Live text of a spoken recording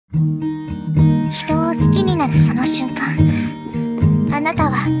なるその瞬間、あなた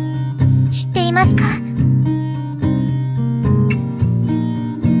は知っていますか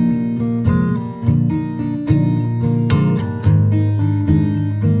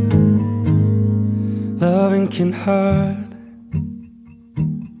？Loving can hurt.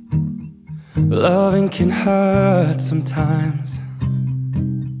 Loving can hurt sometimes,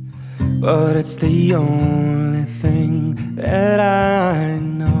 but it's the only thing that I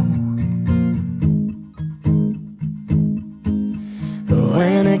know.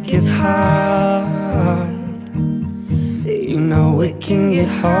 When it gets hard, you know it can get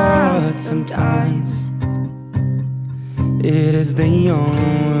hard sometimes. It is the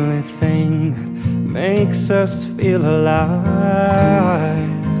only thing that makes us feel alive.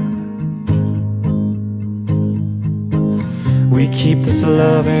 We keep this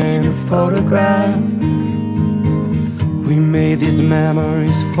love in a photograph. We made these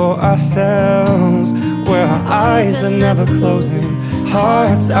memories for ourselves, where our eyes are never closing,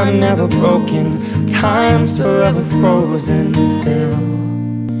 hearts are never broken, time's forever frozen still.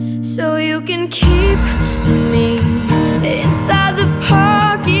 So you can keep me inside the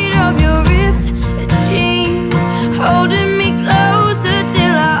pocket of your ripped jeans, holding me closer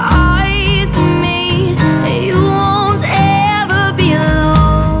till our eyes meet. You won't ever be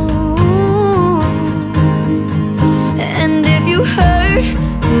alone. And if you hurt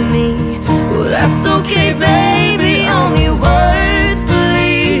me, well, that's okay, baby. Only words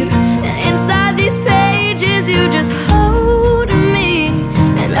bleed. And inside these pages, you just hold me,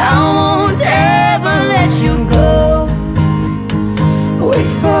 and I won't ever let you go. Wait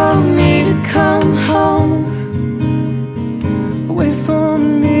for me to come home. Wait for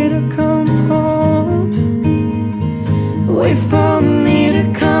me to come home. Wait for me to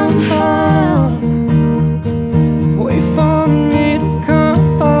come home. Wait for me to come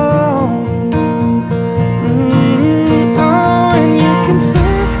home. Oh, and you can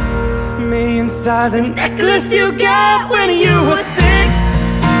fit me inside the necklace you got when you were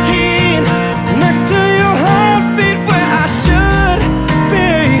 16, next to your heartbeat where I should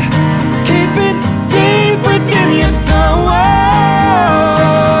be. Keep it deep within your soul.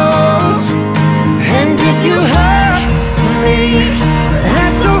 And if you hurt me,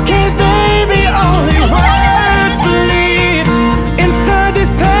 that's okay, baby. Only words bleed. Inside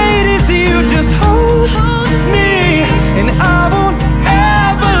these pages, you just hold me, and I won't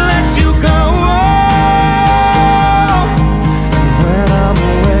ever let you go. When I'm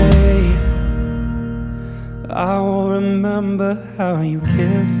away, I will remember how you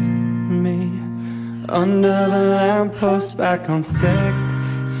kissed me under the lamppost back on 6th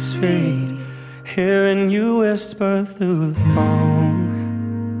Street, hearing you whisper through the phone.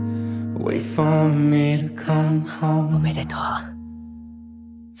 Wait for me to come home. おめでとう。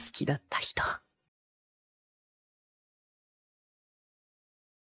好きだった人。